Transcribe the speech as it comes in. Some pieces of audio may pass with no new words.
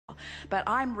but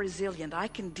I'm resilient. I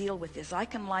can deal with this. I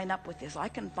can line up with this. I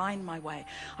can find my way.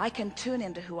 I can tune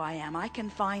into who I am. I can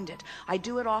find it. I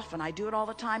do it often. I do it all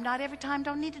the time. Not every time.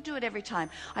 Don't need to do it every time.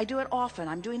 I do it often.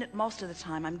 I'm doing it most of the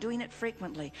time. I'm doing it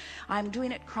frequently. I'm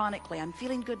doing it chronically. I'm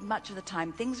feeling good much of the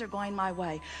time. Things are going my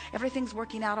way. Everything's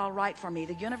working out all right for me.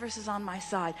 The universe is on my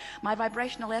side. My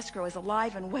vibrational escrow is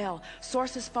alive and well.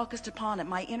 Source is focused upon it.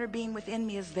 My inner being within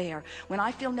me is there. When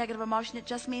I feel negative emotion, it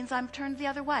just means I'm turned the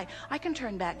other way. I can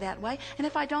turn back that way. And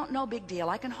if I don't, no big deal.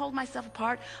 I can hold myself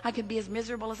apart. I can be as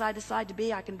miserable as I decide to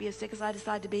be. I can be as sick as I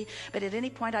decide to be. But at any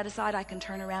point I decide I can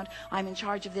turn around. I'm in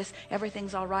charge of this.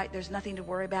 Everything's all right. There's nothing to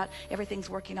worry about. Everything's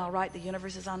working all right. The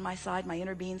universe is on my side. My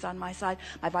inner being's on my side.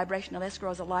 My vibrational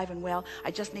escrow is alive and well.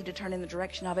 I just need to turn in the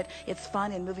direction of it. It's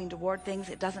fun in moving toward things.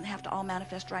 It doesn't have to all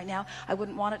manifest right now. I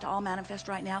wouldn't want it to all manifest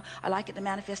right now. I like it to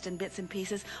manifest in bits and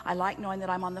pieces. I like knowing that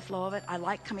I'm on the flow of it. I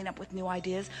like coming up with new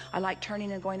ideas. I like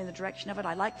turning and going in the direction of it.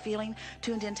 I like feeling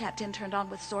tuned in, tapped in, turned on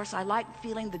with source. I like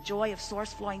feeling the joy of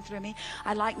source flowing through me.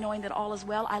 I like knowing that all is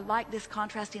well. I like this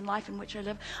contrasting life in which I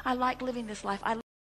live. I like living this life. I